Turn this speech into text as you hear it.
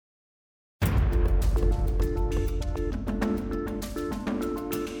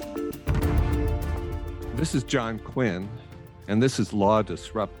This is John Quinn, and this is Law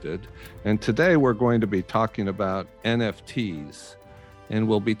Disrupted. And today we're going to be talking about NFTs. And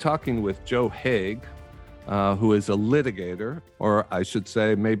we'll be talking with Joe Haig, who is a litigator, or I should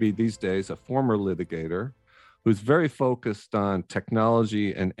say maybe these days a former litigator, who's very focused on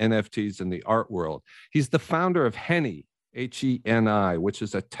technology and NFTs in the art world. He's the founder of Heni, H-E-N-I, which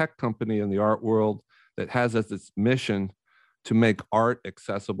is a tech company in the art world that has as its mission to make art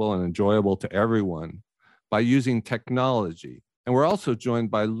accessible and enjoyable to everyone by using technology. And we're also joined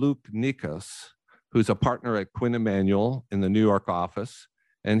by Luke Nikas, who's a partner at Quinn Emanuel in the New York office.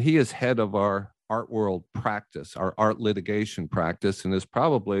 And he is head of our art world practice, our art litigation practice, and is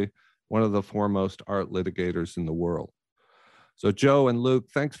probably one of the foremost art litigators in the world. So Joe and Luke,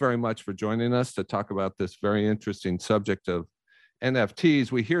 thanks very much for joining us to talk about this very interesting subject of NFTs.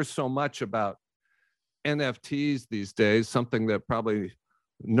 We hear so much about NFTs these days, something that probably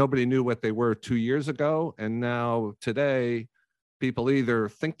nobody knew what they were 2 years ago. And now today, people either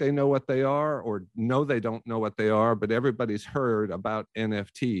think they know what they are or know they don't know what they are, but everybody's heard about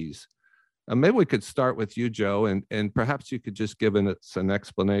NFTs. Maybe we could start with you, Joe, and perhaps you could just give us an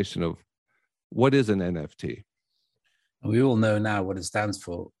explanation of what is an NFT. We all know now what it stands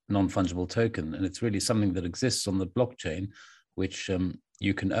for, non-fungible token, and it's really something that exists on the blockchain, which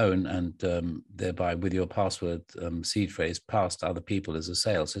you can own and thereby with your password seed phrase pass to other people as a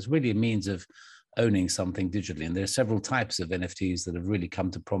sale. So it's really a means of owning something digitally. And there are several types of NFTs that have really come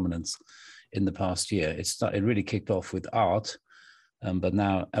to prominence in the past year. It really kicked off with art, but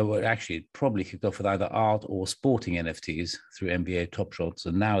now, actually it probably kicked off with either art or sporting NFTs through NBA Top Shots.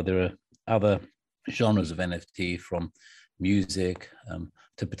 And now there are other genres of NFT, from music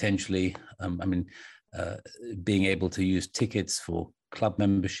to potentially, being able to use tickets for club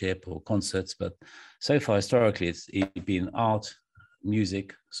membership or concerts. But so far, historically, it's been art,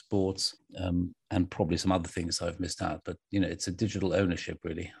 music, sports, and probably some other things I've missed out. But, it's a digital ownership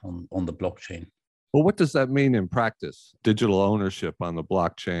really on the blockchain. Well, what does that mean in practice, digital ownership on the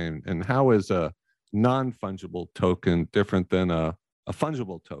blockchain? And how is a non-fungible token different than a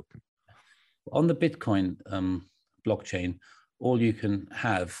fungible token? On the Bitcoin blockchain, all you can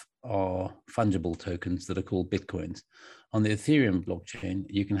have are fungible tokens that are called Bitcoins. On the Ethereum blockchain,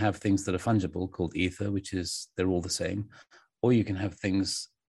 you can have things that are fungible called Ether, they're all the same. Or you can have things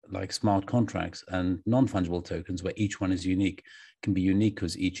like smart contracts and non-fungible tokens where each one is unique. It can be unique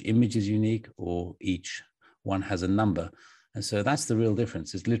because each image is unique or each one has a number. And so that's the real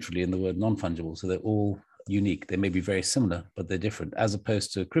difference. It's literally in the word non-fungible. So they're all unique. They may be very similar, but they're different, as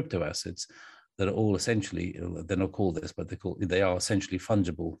opposed to crypto assets that are all essentially, they're not called this, but they are essentially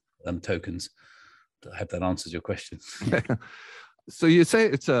fungible tokens. I hope that answers your question. So you say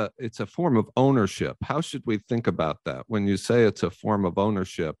it's a form of ownership. How should we think about that? When you say it's a form of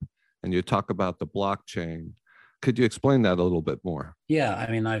ownership and you talk about the blockchain, could you explain that a little bit more? Yeah,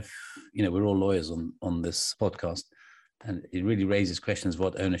 we're all lawyers on this podcast, and it really raises questions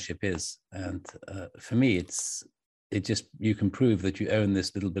what ownership is. And for me, you can prove that you own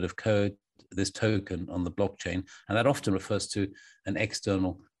this little bit of code, this token on the blockchain, and that often refers to an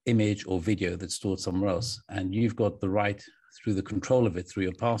external image or video that's stored somewhere else. And you've got the right, through the control of it, through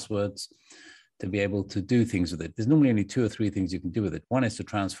your passwords, to be able to do things with it. There's normally only 2 or 3 things you can do with it. One is to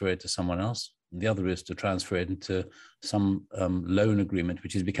transfer it to someone else. And the other is to transfer it into some loan agreement,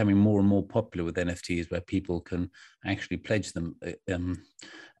 which is becoming more and more popular with NFTs, where people can actually pledge them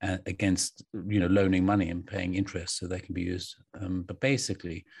against, loaning money and paying interest, so they can be used. But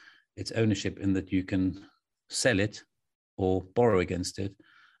basically, it's ownership in that you can sell it or borrow against it.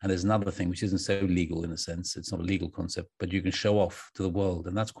 And there's another thing which isn't so legal in a sense. It's not a legal concept, but you can show off to the world.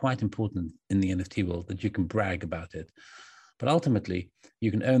 And that's quite important in the NFT world, that you can brag about it. But ultimately, you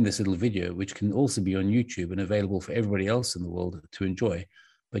can own this little video, which can also be on YouTube and available for everybody else in the world to enjoy.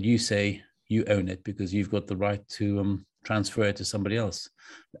 But you say you own it because you've got the right to transfer it to somebody else.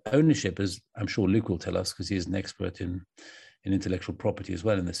 Ownership, as I'm sure Luke will tell us, because he's an expert in intellectual property as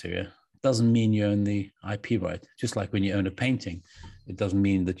well in this area, doesn't mean you own the IP right. Just like when you own a painting, it doesn't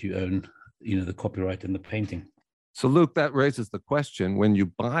mean that you own, the copyright in the painting. So Luke, that raises the question, when you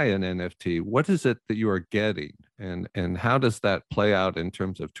buy an NFT, what is it that you are getting? And how does that play out in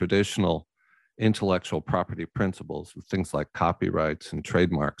terms of traditional intellectual property principles, things like copyrights and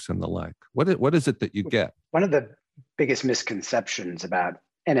trademarks and the like? What is it that you get? One of the biggest misconceptions about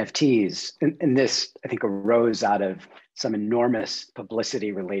NFTs, and this I think arose out of some enormous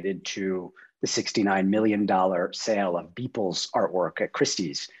publicity related to the $69 million sale of Beeple's artwork at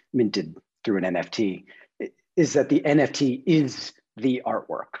Christie's, minted through an NFT, is that the NFT is the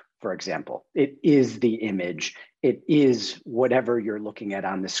artwork. for example. It is the image. It is whatever you're looking at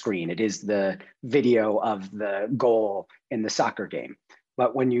on the screen. It is the video of the goal in the soccer game.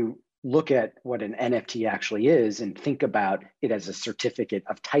 But when you look at what an NFT actually is and think about it as a certificate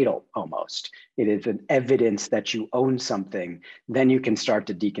of title almost, it is an evidence that you own something, then you can start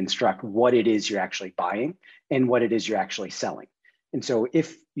to deconstruct what it is you're actually buying and what it is you're actually selling. And so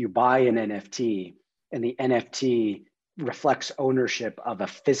if you buy an NFT and the NFT reflects ownership of a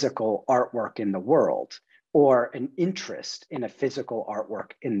physical artwork in the world, or an interest in a physical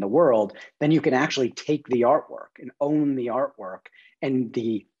artwork in the world, then you can actually take the artwork and own the artwork, and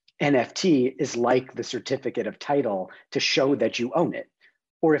the NFT is like the certificate of title to show that you own it.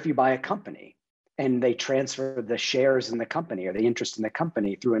 Or if you buy a company and they transfer the shares in the company or the interest in the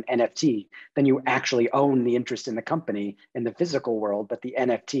company through an NFT, then you actually own the interest in the company in the physical world, but the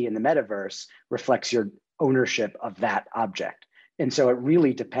NFT in the metaverse reflects your ownership of that object. And so it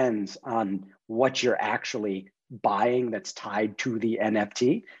really depends on what you're actually buying that's tied to the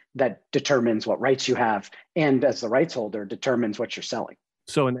NFT that determines what rights you have, and as the rights holder, determines what you're selling.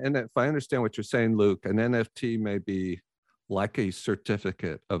 So, if I understand what you're saying, Luke, an NFT may be like a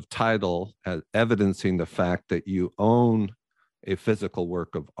certificate of title, as evidencing the fact that you own a physical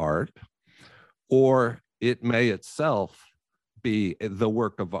work of art, or it may itself be the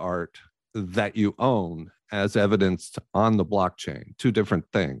work of art that you own as evidenced on the blockchain. Two different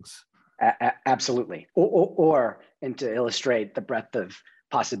things. Absolutely. And to illustrate the breadth of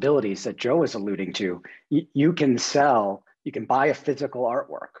possibilities that Joe was alluding to, you can buy a physical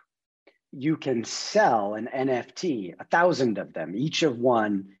artwork. You can sell an NFT, 1,000 of them, each of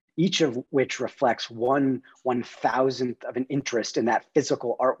which reflects 1/1000th of an interest in that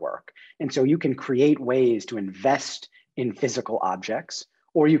physical artwork. And so you can create ways to invest in physical objects,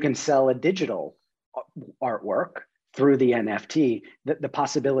 or you can sell a digital artwork through the NFT. The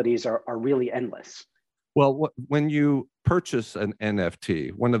possibilities are really endless. Well, when you purchase an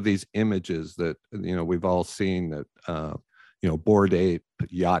NFT, one of these images that we've all seen, that Bored Ape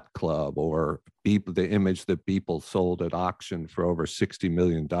Yacht Club, or the image that Beeple sold at auction for over $60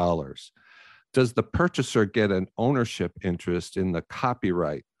 million, does the purchaser get an ownership interest in the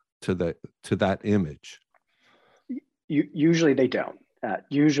copyright to that image? Usually they don't.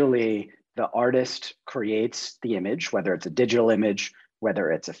 Usually the artist creates the image, whether it's a digital image,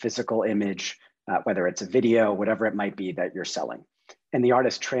 whether it's a physical image, whether it's a video, whatever it might be that you're selling. And the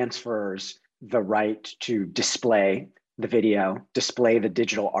artist transfers the right to display the video, display the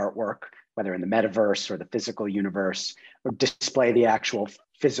digital artwork, whether in the metaverse or the physical universe, or display the actual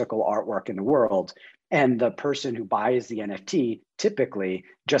physical artwork in the world. And the person who buys the NFT typically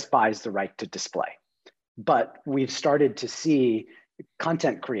just buys the right to display. But we've started to see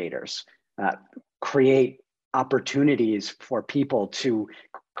content creators create opportunities for people to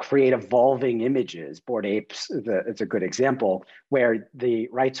create evolving images. Bored Apes is a good example, where the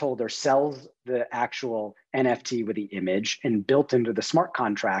rights holder sells the actual NFT with the image, and built into the smart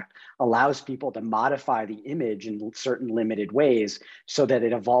contract allows people to modify the image in certain limited ways so that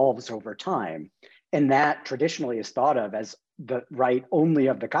it evolves over time. And that traditionally is thought of as the right only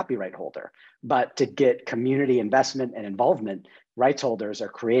of the copyright holder. But to get community investment and involvement, rights holders are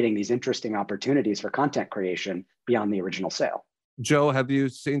creating these interesting opportunities for content creation beyond the original sale. Joe, have you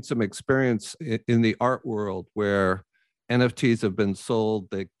seen some experience in the art world where NFTs have been sold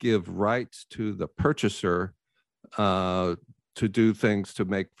that give rights to the purchaser to do things, to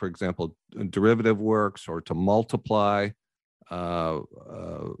make, for example, derivative works, or to multiply the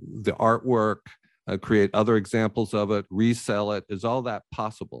artwork, create other examples of it, resell it? Is all that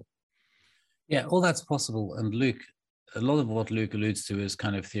possible? Yeah, all that's possible. And Luke, a lot of what Luke alludes to is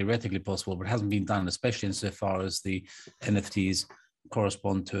kind of theoretically possible, but hasn't been done, especially insofar as the NFTs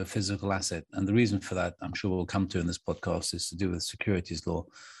correspond to a physical asset. And the reason for that, I'm sure we'll come to in this podcast, is to do with securities law.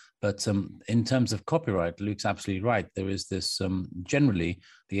 But in terms of copyright, Luke's absolutely right. There is this, generally,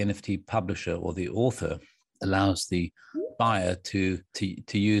 the NFT publisher or the author allows the buyer to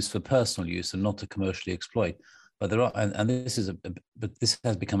use for personal use and not to commercially exploit. But there are, and this is but this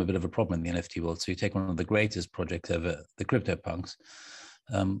has become a bit of a problem in the NFT world. So you take one of the greatest projects ever, the CryptoPunks,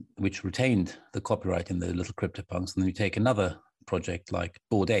 which retained the copyright in the little CryptoPunks, and then you take another project like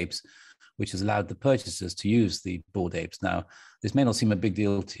Bored Apes, which has allowed the purchasers to use the Bored Apes. Now, this may not seem a big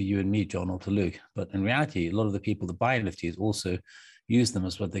deal to you and me, John, or to Luke, but in reality, a lot of the people that buy NFTs also use them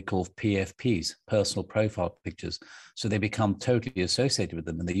as what they call PFPs, personal profile pictures. So they become totally associated with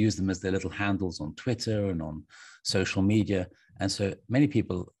them, and they use them as their little handles on Twitter and on social media. And so many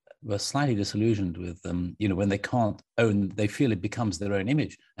people were slightly disillusioned with them, when they can't own, they feel it becomes their own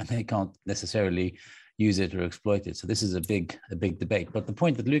image, and they can't necessarily use it or exploit it. So this is a big debate. But the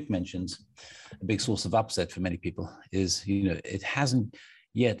point that Luke mentions, a big source of upset for many people, is, it hasn't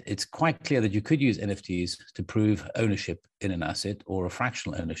yet. It's quite clear that you could use NFTs to prove ownership in an asset or a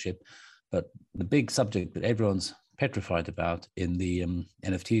fractional ownership. But the big subject that everyone's petrified about in the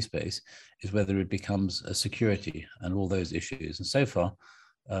NFT space is whether it becomes a security and all those issues. And so far,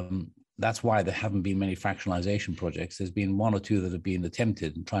 that's why there haven't been many fractionalization projects. There's been one or two that have been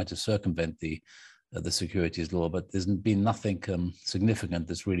attempted and tried to circumvent the securities law, but there's been nothing significant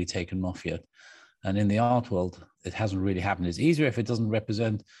that's really taken off yet. And in the art world, it hasn't really happened. It's easier if it doesn't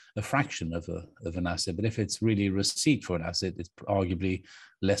represent a fraction of an asset, but if it's really a receipt for an asset, it's arguably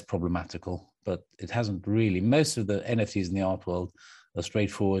less problematical. But it hasn't really. Most of the NFTs in the art world are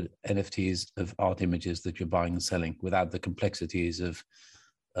straightforward NFTs of art images that you're buying and selling without the complexities of,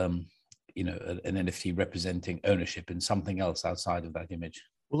 an NFT representing ownership in something else outside of that image.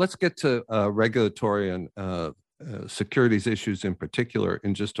 Well, let's get to regulatory and securities issues in particular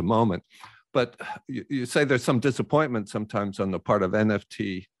in just a moment. But you say there's some disappointment sometimes on the part of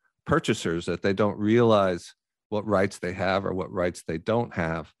NFT purchasers that they don't realize what rights they have or what rights they don't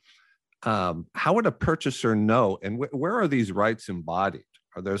have. How would a purchaser know? And where are these rights embodied?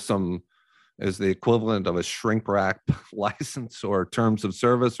 Are there some, is the equivalent of a shrink wrap license or terms of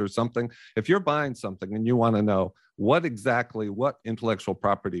service or something? If you're buying something and you want to know what intellectual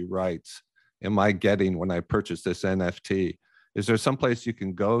property rights am I getting when I purchase this NFT, is there some place you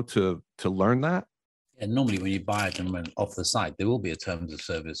can go to learn that? And normally when you buy it and when off the site, there will be a terms of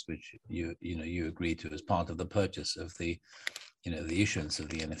service which you agree to as part of the purchase of the issuance of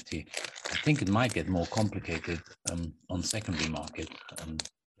the NFT. I think it might get more complicated on secondary market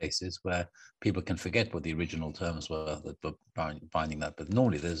places where people can forget what the original terms were that were binding that. But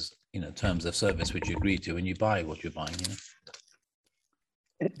normally there's terms of service which you agree to when you buy what you're buying.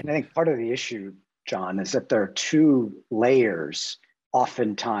 And I think part of the issue, John, is that there are two layers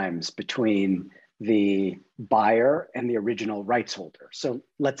oftentimes between the buyer and the original rights holder. So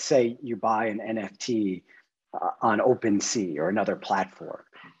let's say you buy an NFT on OpenSea or another platform,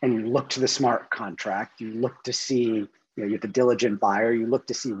 and you look to the smart contract, you look to see, you're the diligent buyer, you look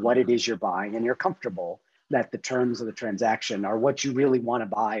to see what it is you're buying, and you're comfortable that the terms of the transaction are what you really want to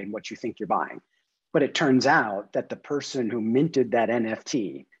buy and what you think you're buying. But it turns out that the person who minted that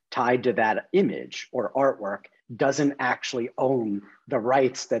NFT tied to that image or artwork doesn't actually own the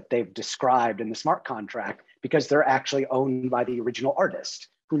rights that they've described in the smart contract because they're actually owned by the original artist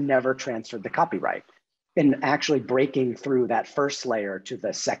who never transferred the copyright. And actually breaking through that first layer to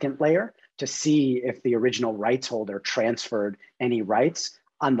the second layer to see if the original rights holder transferred any rights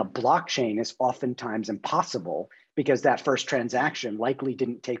on the blockchain is oftentimes impossible because that first transaction likely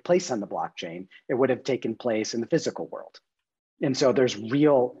didn't take place on the blockchain. It would have taken place in the physical world. And so there's a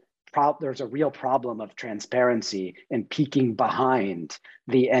real problem of transparency and peeking behind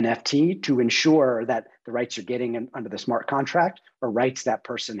the NFT to ensure that the rights you're getting under the smart contract are rights that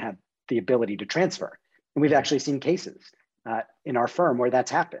person had the ability to transfer. And we've actually seen cases in our firm where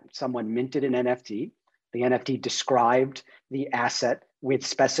that's happened. Someone minted an NFT. The NFT described the asset with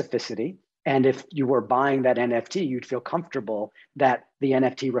specificity. And if you were buying that NFT, you'd feel comfortable that the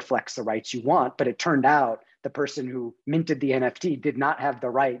NFT reflects the rights you want. But it turned out the person who minted the NFT did not have the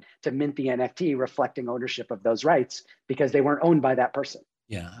right to mint the NFT reflecting ownership of those rights because they weren't owned by that person.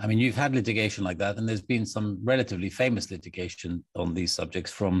 Yeah, I mean, you've had litigation like that, and there's been some relatively famous litigation on these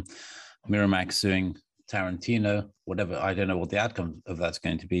subjects, from Miramax suing Tarantino, whatever, I don't know what the outcome of that's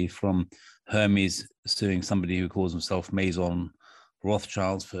going to be, from Hermes suing somebody who calls himself Maison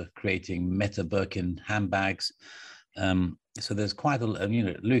Rothschilds for creating Meta Birkin handbags. So there's quite a,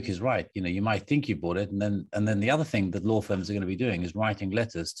 Luke is right. You might think you bought it, and then the other thing that law firms are going to be doing is writing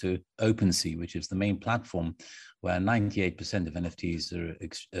letters to OpenSea, which is the main platform where 98% of NFTs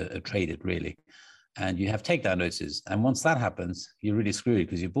are traded, really. And you have takedown notices. And once that happens, you're really screwed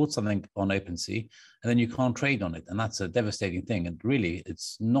because you bought something on OpenSea and then you can't trade on it. And that's a devastating thing. And really,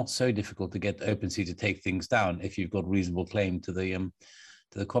 it's not so difficult to get OpenSea to take things down if you've got reasonable claim to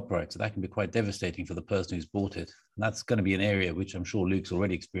the copyright. So that can be quite devastating for the person who's bought it. And that's going to be an area which I'm sure Luke's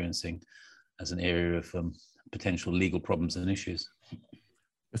already experiencing as an area of potential legal problems and issues.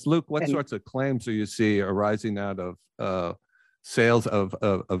 Yes, Luke, what sorts of claims do you see arising out of sales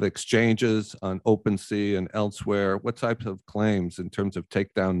of exchanges on OpenSea and elsewhere? What types of claims in terms of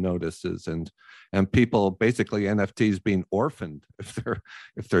takedown notices and people, basically NFTs being orphaned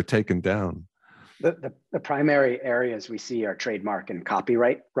if they're taken down? The primary areas we see are trademark and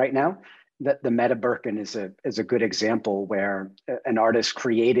copyright right now. The Meta Birkin is a good example where an artist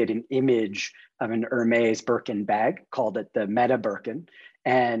created an image of an Hermes Birkin bag, called it the Meta Birkin,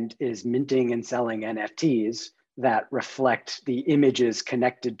 and is minting and selling NFTs that reflect the images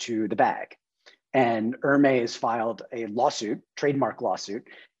connected to the bag. And Hermes filed a lawsuit, trademark lawsuit,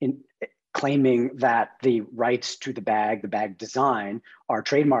 claiming that the rights to the bag design, are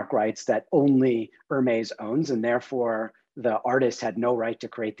trademark rights that only Hermes owns, and therefore the artist had no right to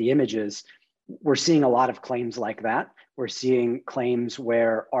create the images. We're seeing a lot of claims like that. We're seeing claims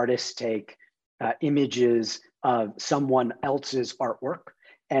where artists take images of someone else's artwork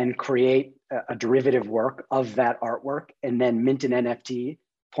and create a derivative work of that artwork and then mint an NFT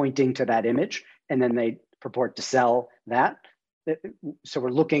pointing to that image, and then they purport to sell that. So we're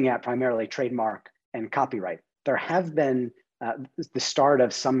looking at primarily trademark and copyright. There have been the start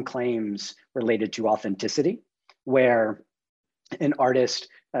of some claims related to authenticity, where an artist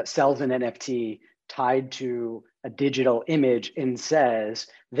sells an NFT tied to a digital image and says,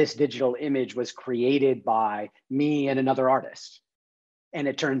 this digital image was created by me and another artist. And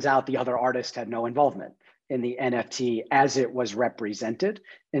it turns out the other artist had no involvement in the NFT as it was represented.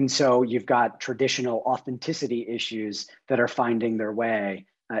 And so you've got traditional authenticity issues that are finding their way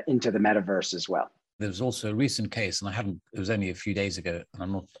into the metaverse as well. There was also a recent case, and it was only a few days ago,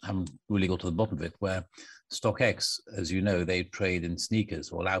 and I haven't really got to the bottom of it, where StockX, as you know, they trade in sneakers,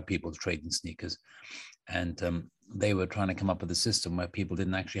 or allow people to trade in sneakers. And they were trying to come up with a system where people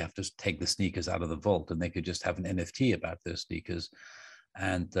didn't actually have to take the sneakers out of the vault, and they could just have an NFT about those sneakers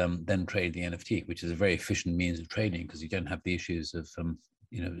and then trade the NFT, which is a very efficient means of trading because you don't have the issues of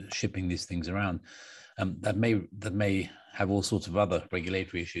shipping these things around. That may have all sorts of other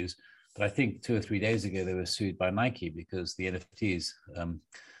regulatory issues. But I think 2 or 3 days ago, they were sued by Nike because the NFTs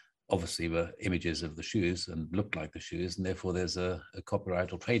obviously were images of the shoes and looked like the shoes. And therefore, there's a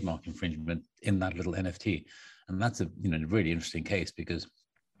copyright or trademark infringement in that little NFT. And that's a really interesting case because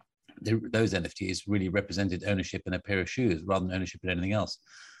those NFTs really represented ownership in a pair of shoes rather than ownership in anything else.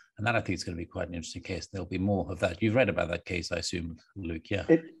 And that, I think, is going to be quite an interesting case. There'll be more of that. You've read about that case, I assume, Luke, yeah.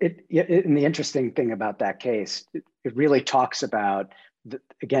 And the interesting thing about that case, it really talks about,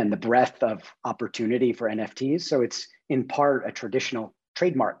 the breadth of opportunity for NFTs. So it's in part a traditional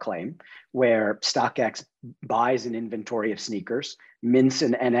trademark claim where StockX buys an inventory of sneakers, mints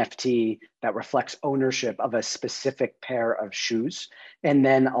an NFT that reflects ownership of a specific pair of shoes, and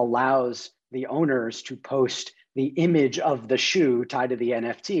then allows the owners to post the image of the shoe tied to the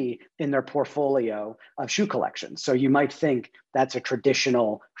NFT in their portfolio of shoe collections. So you might think that's a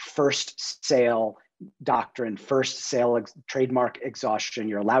traditional first sale doctrine, first sale trademark exhaustion.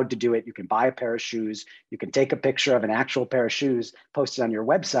 You're allowed to do it. You can buy a pair of shoes. You can take a picture of an actual pair of shoes, post it on your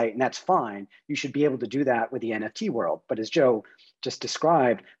website, and that's fine. You should be able to do that with the NFT world. But as Joe just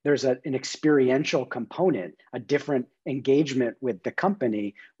described, there's an experiential component, a different engagement with the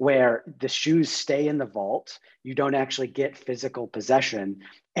company where the shoes stay in the vault. You don't actually get physical possession.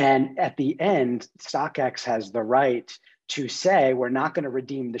 And at the end, StockX has the right to say, we're not going to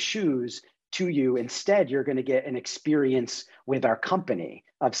redeem the shoes to you. Instead, you're going to get an experience with our company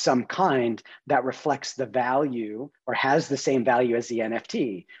of some kind that reflects the value or has the same value as the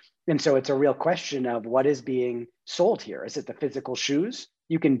NFT. And so it's a real question of what is being sold here. Is it the physical shoes?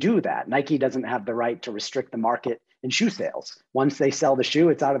 You can do that. Nike doesn't have the right to restrict the market in shoe sales. Once they sell the shoe,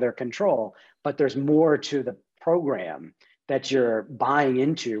 it's out of their control. But there's more to the program that you're buying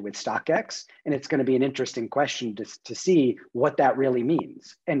into with StockX. And it's going to be an interesting question to see what that really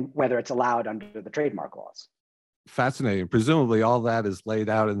means and whether it's allowed under the trademark laws. Fascinating. Presumably all that is laid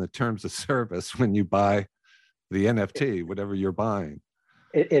out in the terms of service when you buy the NFT, whatever you're buying.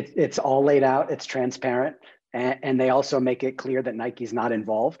 It's all laid out. It's transparent. And they also make it clear that Nike's not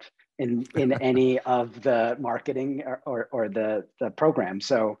involved in any of the marketing or the program.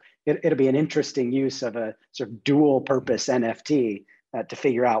 So it'll be an interesting use of a sort of dual purpose NFT to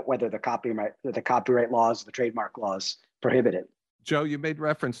figure out whether the copyright laws, the trademark laws prohibit it. Joe, you made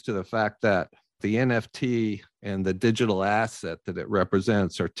reference to the fact that the NFT and the digital asset that it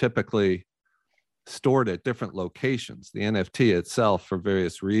represents are typically stored at different locations. The NFT itself, for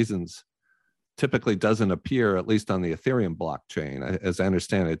various reasons, typically doesn't appear, at least on the Ethereum blockchain. As I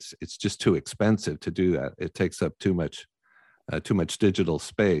understand it, it's just too expensive to do that. It takes up too much digital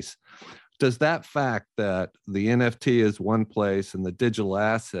space. Does that fact that the NFT is one place and the digital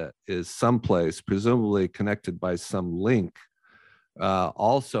asset is someplace, presumably connected by some link,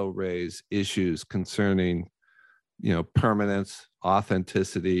 also raise issues concerning, permanence,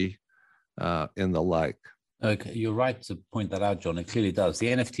 authenticity, and the like? Okay, you're right to point that out, John. It clearly does. The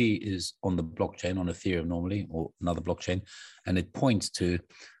NFT is on the blockchain, on Ethereum normally, or another blockchain, and it points to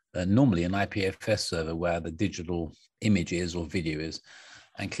normally an IPFS server where the digital image is or video is.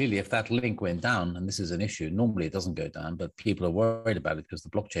 And clearly, if that link went down, and this is an issue, normally it doesn't go down, but people are worried about it because the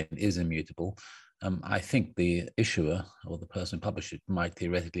blockchain is immutable. I think the issuer or the person who published it might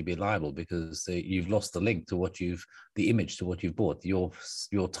theoretically be liable because you've lost the link to the image to what you've bought. Your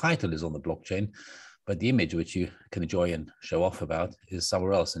title is on the blockchain, but the image which you can enjoy and show off about is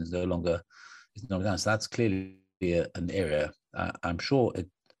somewhere else and is no longer down. So that's clearly an area. I'm sure it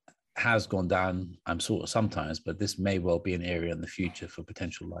has gone down, I'm sure sometimes, but this may well be an area in the future for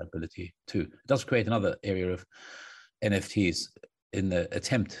potential liability too. It does create another area of NFTs in the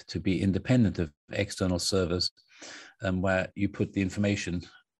attempt to be independent of external servers, where you put the information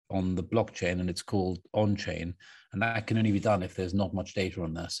on the blockchain and it's called on-chain, and that can only be done if there's not much data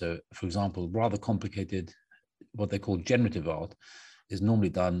on there. So, for example, rather complicated, what they call generative art, is normally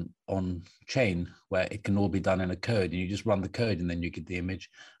done on chain, where it can all be done in a code and you just run the code and then you get the image,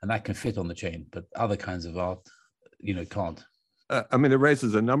 and that can fit on the chain. But other kinds of art, can't. I mean, it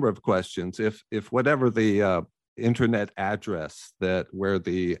raises a number of questions. If whatever the internet address where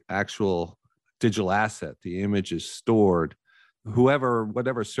the actual digital asset, the image is stored,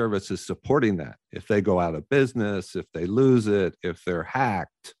 whatever service is supporting that, if they go out of business, if they lose it, if they're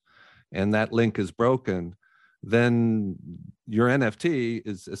hacked, and that link is broken, then your NFT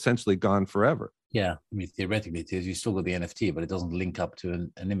is essentially gone forever. Yeah, I mean, theoretically it is. You still got the NFT, but it doesn't link up to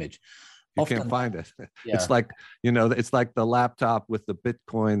an image. You can't find it. Yeah. It's like, it's like the laptop with the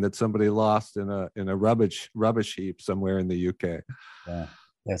Bitcoin that somebody lost in a rubbish heap somewhere in the UK. Yeah,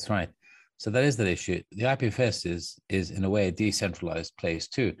 that's right. So that is the issue. The IPFS is in a way a decentralized place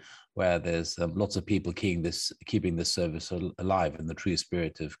too, where there's lots of people keeping this service alive in the true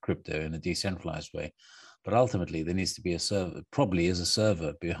spirit of crypto in a decentralized way. But ultimately, there needs to be a server, probably is a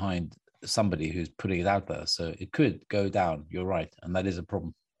server behind somebody who's putting it out there. So it could go down. You're right. And that is a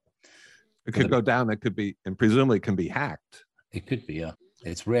problem. It could go down. It could be, and presumably can be hacked. It could be, yeah.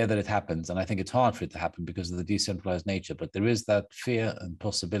 It's rare that it happens. And I think it's hard for it to happen because of the decentralized nature. But there is that fear and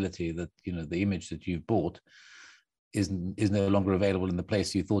possibility that, the image that you've bought is no longer available in the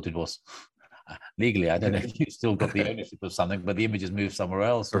place you thought it was. Legally, I don't know if you still got the ownership of something, but the image has moved somewhere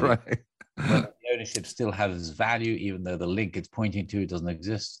else. Right. Whether the ownership still has value, even though the link it's pointing to doesn't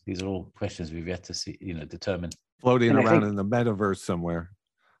exist. These are all questions we've yet to see, determine. Floating around in the metaverse somewhere.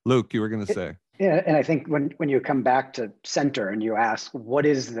 Luke, you were going to say. Yeah, and I think when you come back to center and you ask, what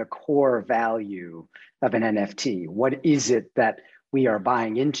is the core value of an NFT? What is it that we are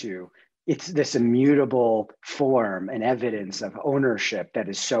buying into? It's this immutable form and evidence of ownership that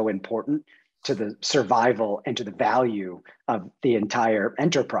is so important to the survival and to the value of the entire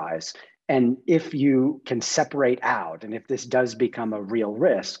enterprise. And if you can separate out, and if this does become a real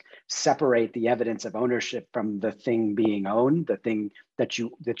risk, separate the evidence of ownership from the thing being owned, the thing that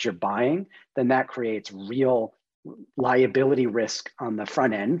you're buying, then that creates real liability risk on the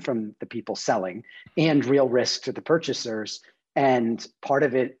front end from the people selling and real risk to the purchasers. And part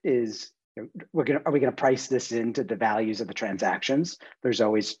of it is, are we going to price this into the values of the transactions? There's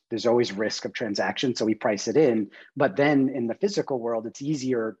always risk of transaction, so we price it in. But then in the physical world, it's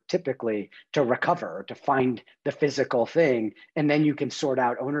easier typically to recover, to find the physical thing, and then you can sort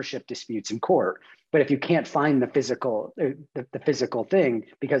out ownership disputes in court. But if you can't find the physical thing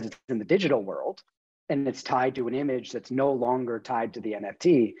because it's in the digital world and it's tied to an image that's no longer tied to the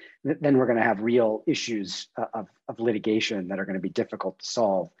NFT, then we're going to have real issues of litigation that are going to be difficult to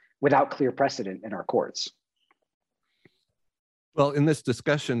solve without clear precedent in our courts. Well, in this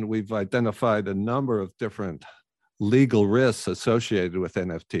discussion, we've identified a number of different legal risks associated with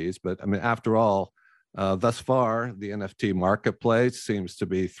NFTs. But I mean, after all, thus far, the NFT marketplace seems to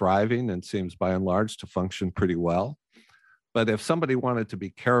be thriving and seems by and large to function pretty well. But if somebody wanted to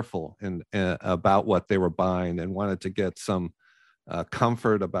be careful about what they were buying and wanted to get some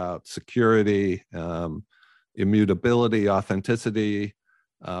comfort about security, immutability, authenticity,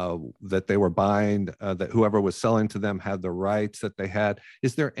 that they were buying, that whoever was selling to them had the rights that they had.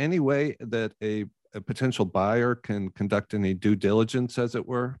 Is there any way that a potential buyer can conduct any due diligence, as it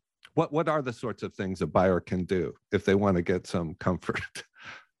were? What are the sorts of things a buyer can do if they want to get some comfort?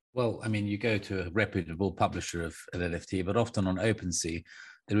 Well, I mean, you go to a reputable publisher of an NFT, but often on OpenSea,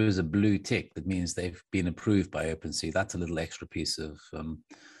 there is a blue tick that means they've been approved by OpenSea. That's a little extra piece of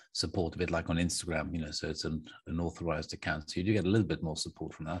support, a bit like on Instagram, so it's an authorized account. So you do get a little bit more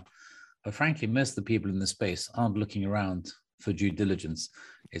support from that. But frankly, most of the people in the space aren't looking around for due diligence.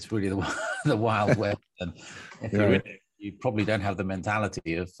 It's really the Wild West. And if you probably don't have the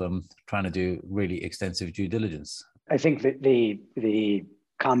mentality of trying to do really extensive due diligence. I think that the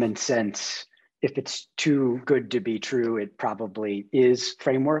common sense, if it's too good to be true, it probably is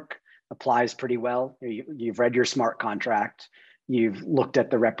framework, applies pretty well. You've read your smart contract. you've looked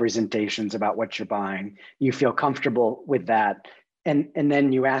at the representations about what you're buying, you feel comfortable with that. And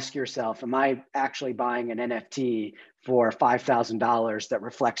then you ask yourself, am I actually buying an NFT for $5,000 that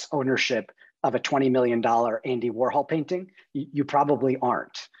reflects ownership of a $20 million Andy Warhol painting? You probably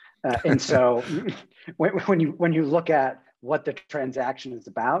aren't. And so when you look at what the transaction is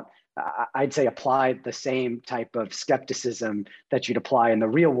about, I'd say apply the same type of skepticism that you'd apply in the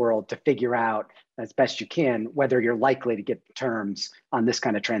real world to figure out as best you can whether you're likely to get terms on this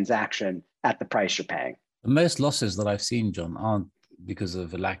kind of transaction at the price you're paying. The most losses that I've seen, John, aren't because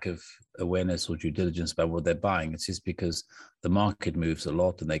of a lack of awareness or due diligence about what they're buying. It's just because the market moves a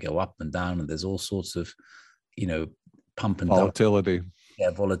lot and they go up and down, and there's all sorts of, pump and volatility. dump.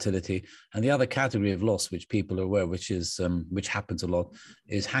 Yeah, volatility. And the other category of loss, which people are aware, which happens a lot,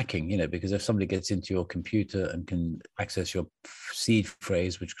 is hacking. Because if somebody gets into your computer and can access your seed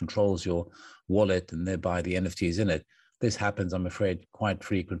phrase, which controls your wallet and thereby the NFTs in it, this happens, I'm afraid, quite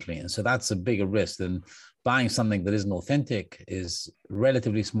frequently. And so that's a bigger risk than buying something that isn't authentic. Is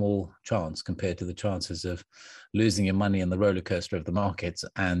relatively small chance compared to the chances of losing your money in the roller coaster of the markets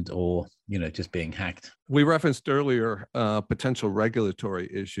or just being hacked. We referenced earlier potential regulatory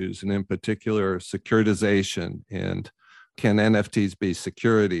issues, and in particular securitization. And can NFTs be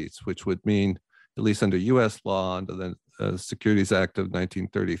securities, which would mean, at least under U.S. law, under the Securities Act of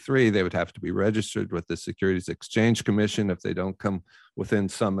 1933, they would have to be registered with the Securities Exchange Commission if they don't come within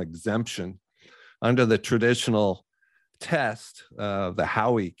some exemption. Under the traditional test, the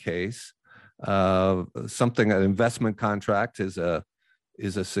Howey case, an investment contract is a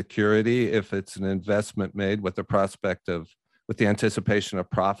security if it's an investment made with the anticipation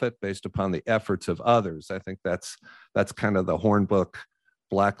of profit based upon the efforts of others. I think that's kind of the Hornbook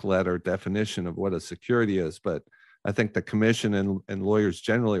black letter definition of what a security is. But I think the commission and lawyers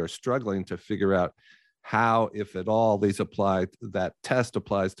generally are struggling to figure out how, if at all, that test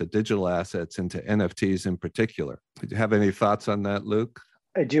applies to digital assets and to NFTs in particular. Do you have any thoughts on that, Luke?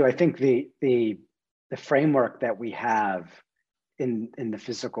 I do. I think the framework that we have in the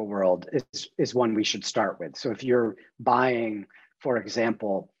physical world is one we should start with. So if you're buying, for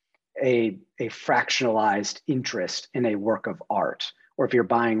example, a fractionalized interest in a work of art, or if you're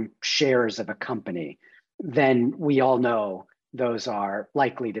buying shares of a company, then we all know those are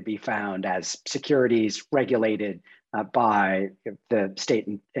likely to be found as securities regulated by the state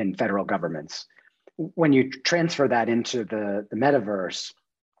and federal governments. When you transfer that into the metaverse,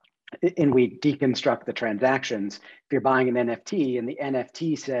 and we deconstruct the transactions, if you're buying an NFT and the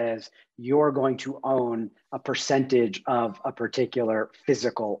NFT says you're going to own a percentage of a particular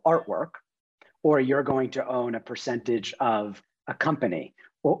physical artwork, or you're going to own a percentage of a company,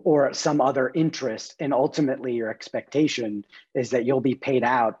 or some other interest, and ultimately your expectation is that you'll be paid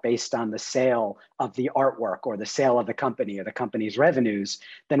out based on the sale of the artwork or the sale of the company or the company's revenues,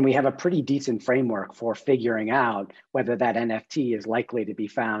 then we have a pretty decent framework for figuring out whether that NFT is likely to be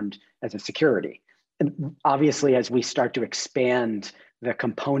found as a security. And obviously, as we start to expand the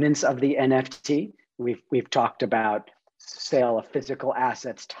components of the NFT, we've talked about sale of physical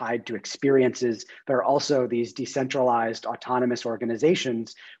assets tied to experiences. There are also these decentralized autonomous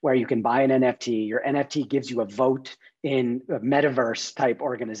organizations where you can buy an NFT. Your NFT gives you a vote in a metaverse type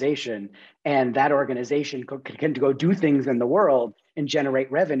organization, and that organization can go do things in the world and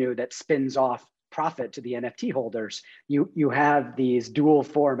generate revenue that spins off profit to the NFT holders. You have these dual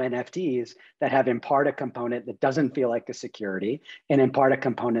form NFTs that have in part a component that doesn't feel like a security and in part a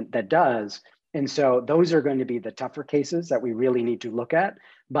component that does. And so those are going to be the tougher cases that we really need to look at.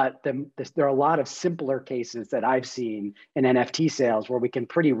 But there are a lot of simpler cases that I've seen in NFT sales where we can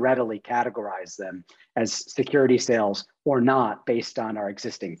pretty readily categorize them as security sales or not based on our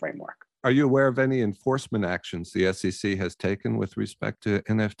existing framework. Are you aware of any enforcement actions the SEC has taken with respect to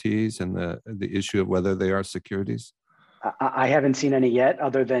NFTs and the issue of whether they are securities? I haven't seen any yet,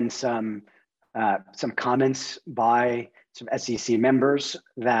 other than some comments by some SEC members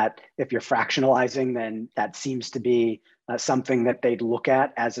that if you're fractionalizing, then that seems to be something that they'd look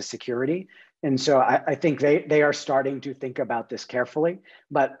at as a security. And so I think they are starting to think about this carefully,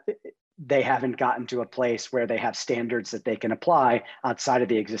 but they haven't gotten to a place where they have standards that they can apply outside of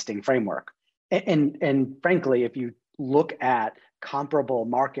the existing framework. And frankly, if you look at comparable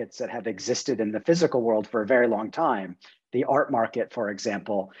markets that have existed in the physical world for a very long time, the art market, for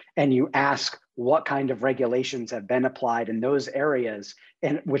example, and you ask what kind of regulations have been applied in those areas,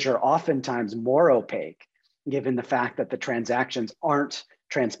 and which are oftentimes more opaque, given the fact that the transactions aren't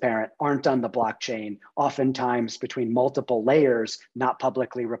transparent, aren't on the blockchain, oftentimes between multiple layers, not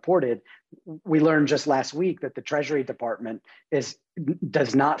publicly reported, we learned just last week that the Treasury Department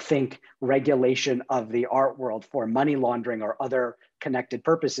does not think regulation of the art world for money laundering or other connected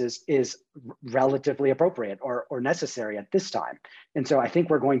purposes is relatively appropriate or necessary at this time. And so I think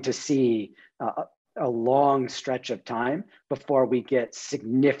we're going to see a long stretch of time before we get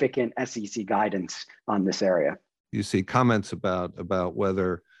significant SEC guidance on this area. You see comments about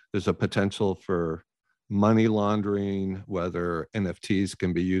whether there's a potential for money laundering, whether NFTs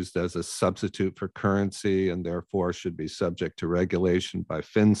can be used as a substitute for currency and therefore should be subject to regulation by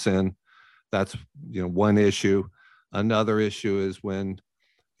FinCEN. That's one issue. Another issue is when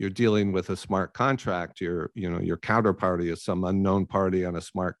you're dealing with a smart contract, your counterparty is some unknown party on a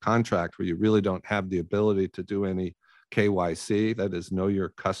smart contract where you really don't have the ability to do any KYC, that is, know your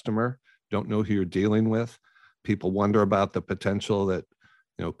customer, don't know who you're dealing with. People wonder about the potential that,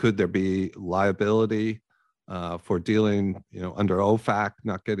 could there be liability for dealing, under OFAC,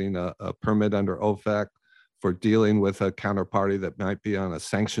 not getting a permit under OFAC, for dealing with a counterparty that might be on a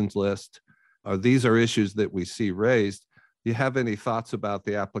sanctions list? These are issues that we see raised. Do you have any thoughts about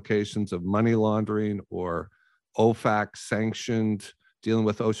the applications of money laundering or OFAC sanctioned, dealing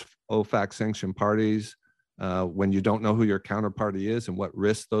with OFAC sanctioned parties when you don't know who your counterparty is and what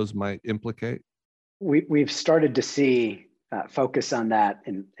risks those might implicate? We've started to see focus on that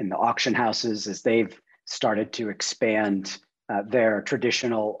in the auction houses as they've started to expand their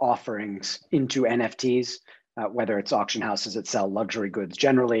traditional offerings into NFTs, whether it's auction houses that sell luxury goods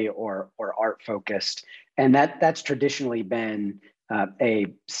generally or art focused. And that's traditionally been a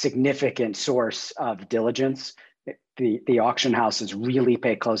significant source of diligence. The auction houses really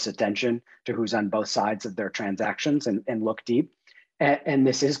pay close attention to who's on both sides of their transactions and look deep. And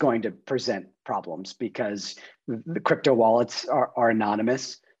this is going to present problems because the crypto wallets are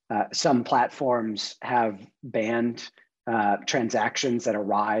anonymous. Some platforms have banned transactions that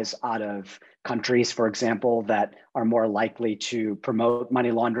arise out of countries, for example, that are more likely to promote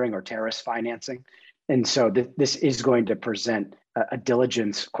money laundering or terrorist financing. And so this is going to present a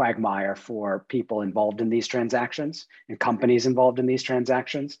diligence quagmire for people involved in these transactions and companies involved in these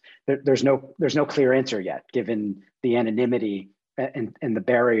transactions. There's no clear answer yet, given the anonymity and the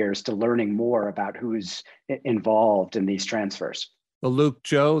barriers to learning more about who's involved in these transfers. Well, Luke,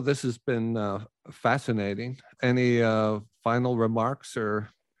 Joe, this has been fascinating. Any final remarks or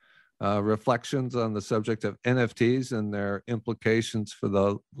reflections on the subject of NFTs and their implications for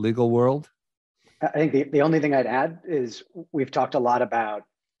the legal world? I think the only thing I'd add is we've talked a lot about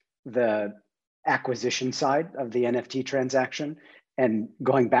the acquisition side of the NFT transaction. And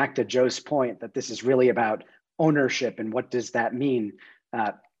going back to Joe's point that this is really about ownership and what does that mean?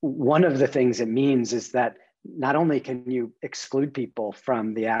 One of the things it means is that not only can you exclude people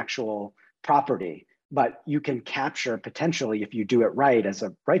from the actual property, but you can capture potentially, if you do it right as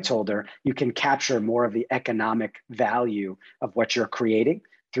a rights holder, you can capture more of the economic value of what you're creating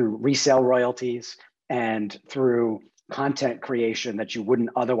through resale royalties and through content creation that you wouldn't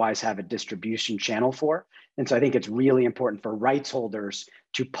otherwise have a distribution channel for. And so I think it's really important for rights holders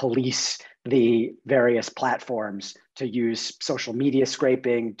to police the various platforms, to use social media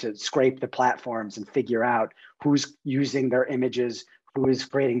scraping, to scrape the platforms and figure out who's using their images, who is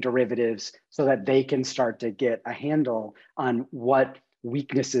creating derivatives, so that they can start to get a handle on what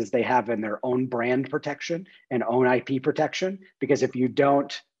weaknesses they have in their own brand protection and own IP protection. Because if you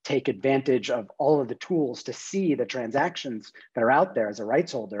don't take advantage of all of the tools to see the transactions that are out there as a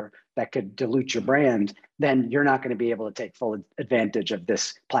rights holder that could dilute your brand, then you're not going to be able to take full advantage of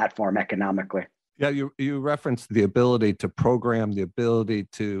this platform economically. Yeah, you referenced the ability to program, the ability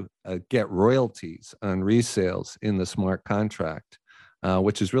to get royalties on resales in the smart contract,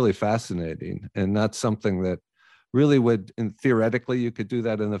 which is really fascinating. And that's something that really would, and theoretically, you could do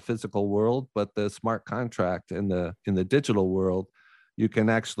that in the physical world, but the smart contract in the digital world, you can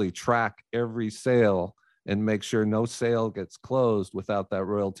actually track every sale and make sure no sale gets closed without that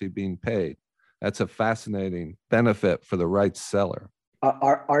royalty being paid. That's a fascinating benefit for the rights seller.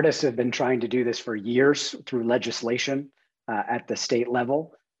 Our artists have been trying to do this for years through legislation at the state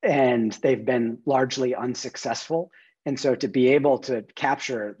level, and they've been largely unsuccessful. And so to be able to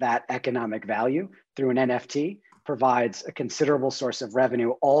capture that economic value through an NFT provides a considerable source of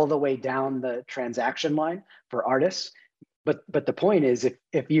revenue all the way down the transaction line for artists. But the point is,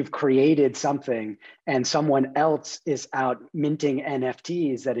 if you've created something and someone else is out minting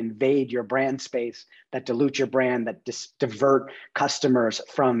NFTs that invade your brand space, that dilute your brand, that divert customers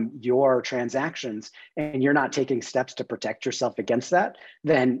from your transactions, and you're not taking steps to protect yourself against that,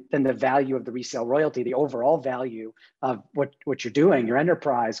 then the value of the resale royalty, the overall value of what you're doing, your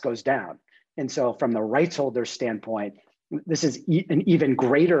enterprise, goes down. And so from the rights holder standpoint, This is an even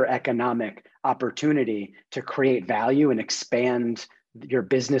greater economic opportunity to create value and expand your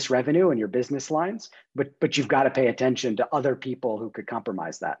business revenue and your business lines, but you've got to pay attention to other people who could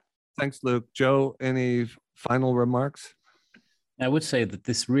compromise that. Thanks, Luke. Joe, any final remarks? I would say that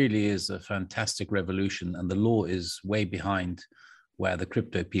this really is a fantastic revolution, and the law is way behind where the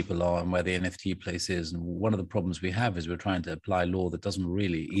crypto people are and where the NFT place is. And one of the problems we have is we're trying to apply law that doesn't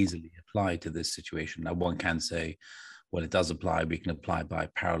really easily apply to this situation. Now, one can say, well, it does apply. We can apply by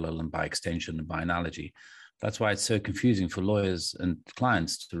parallel and by extension and by analogy. That's why it's so confusing for lawyers and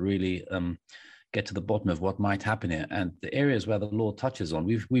clients to really get to the bottom of what might happen here. And the areas where the law touches on,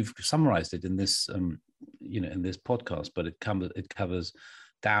 we've summarized it in this, in this podcast, but it covers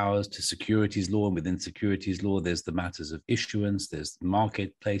DAOs to securities law, and within securities law, there's the matters of issuance, there's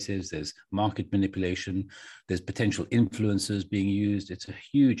marketplaces, there's market manipulation, there's potential influencers being used. It's a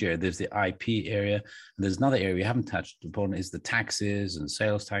huge area. There's the IP area, and there's another area we haven't touched upon is the taxes and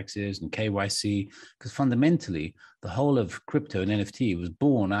sales taxes and KYC, because fundamentally, the whole of crypto and NFT was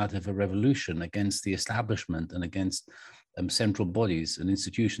born out of a revolution against the establishment and against central bodies and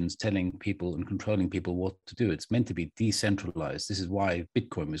institutions telling people and controlling people what to do. It's meant to be decentralized. This is why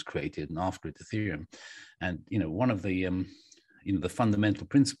Bitcoin was created, and after it, Ethereum. And one of the the fundamental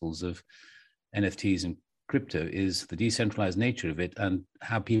principles of NFTs and crypto is the decentralized nature of it and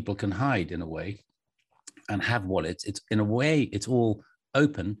how people can hide in a way and have wallets. It's in a way it's all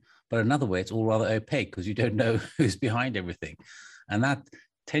open, but another way it's all rather opaque because you don't know who's behind everything, and that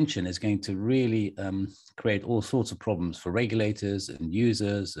tension is going to really create all sorts of problems for regulators and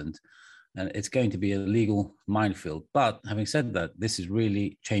users, and it's going to be a legal minefield. But having said that, this is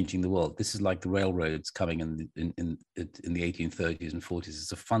really changing the world. This is like the railroads coming in the 1830s and 40s.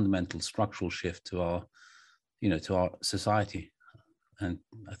 It's a fundamental structural shift to our society, and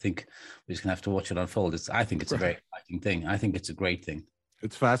I think we're just gonna have to watch it unfold. I think it's a very exciting thing. I think it's a great thing.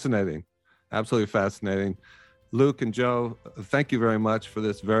 It's fascinating, absolutely fascinating. Luke and Joe, thank you very much for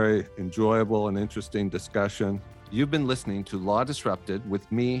this very enjoyable and interesting discussion. You've been listening to Law Disrupted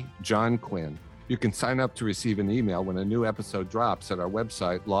with me, John Quinn. You can sign up to receive an email when a new episode drops at our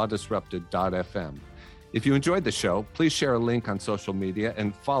website, lawdisrupted.fm. If you enjoyed the show, please share a link on social media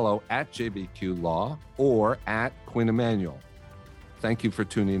and follow @JBQ Law or @Quinn Emanuel. Thank you for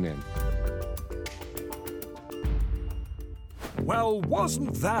tuning in. Well,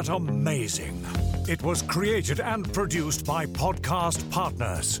 wasn't that amazing? It was created and produced by Podcast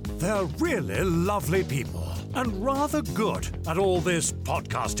Partners. They're really lovely people and rather good at all this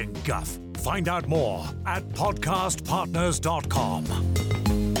podcasting guff. Find out more at podcastpartners.com.